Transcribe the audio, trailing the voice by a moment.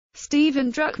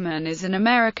Stephen Drukman is an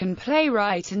American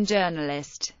playwright and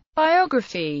journalist.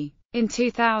 Biography. In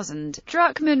 2000,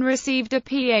 Drukman received a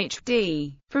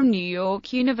Ph.D. from New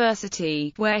York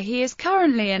University, where he is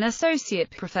currently an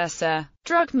associate professor.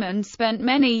 Drukman spent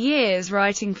many years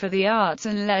writing for the arts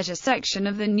and leisure section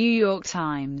of the New York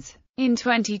Times. In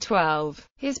 2012,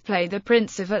 his play The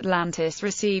Prince of Atlantis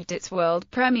received its world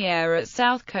premiere at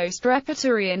South Coast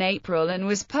Repertory in April and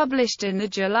was published in the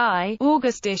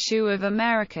July-August issue of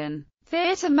American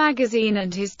Theatre magazine,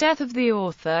 and his Death of the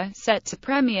Author, set to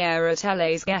premiere at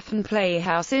LA's Geffen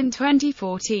Playhouse in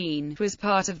 2014, was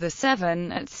part of the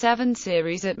 7 at 7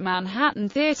 series at Manhattan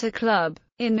Theatre Club.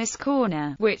 In this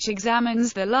corner, which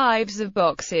examines the lives of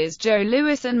boxers Joe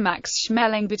Louis and Max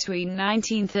Schmeling between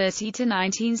 1930 to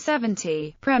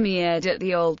 1970, premiered at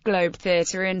the Old Globe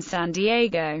Theatre in San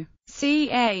Diego,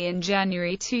 CA in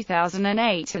January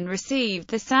 2008 and received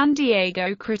the San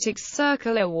Diego Critics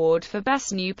Circle Award for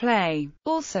Best New Play.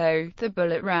 Also, The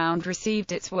Bullet Round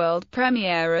received its world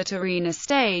premiere at Arena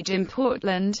Stage in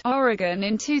Portland, Oregon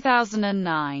in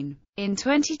 2009. In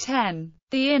 2010,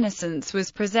 The Innocents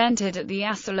was presented at the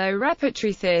Asolo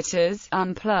Repertory Theater's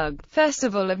Unplugged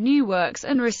Festival of New Works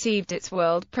and received its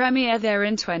world premiere there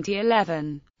in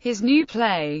 2011. His new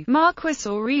play, Marquis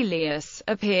Aurelius,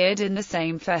 appeared in the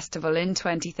same festival in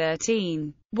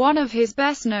 2013. One of his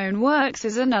best-known works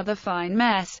is Another Fine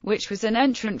Mess, which was an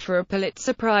entrant for a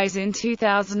Pulitzer Prize in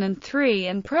 2003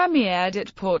 and premiered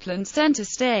at Portland Center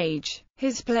Stage.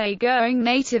 His play Going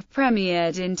Native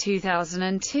premiered in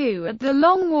 2002 at the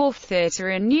Long Wharf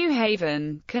Theatre in New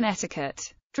Haven,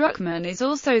 Connecticut. Drukman is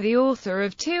also the author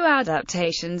of 2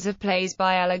 adaptations of plays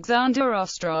by Alexander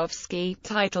Ostrovsky,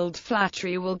 titled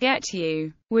Flattery Will Get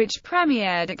You, which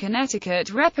premiered at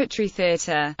Connecticut Repertory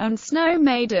Theatre, and Snow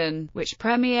Maiden, which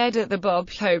premiered at the Bob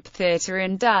Hope Theatre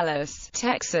in Dallas,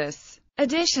 Texas.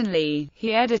 Additionally,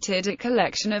 he edited a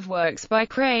collection of works by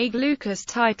Craig Lucas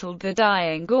titled The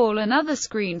Dying Gaul and Other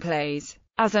Screenplays.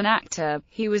 As an actor,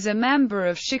 he was a member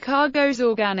of Chicago's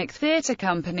Organic Theatre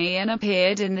Company and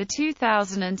appeared in the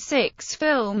 2006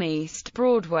 film East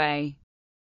Broadway.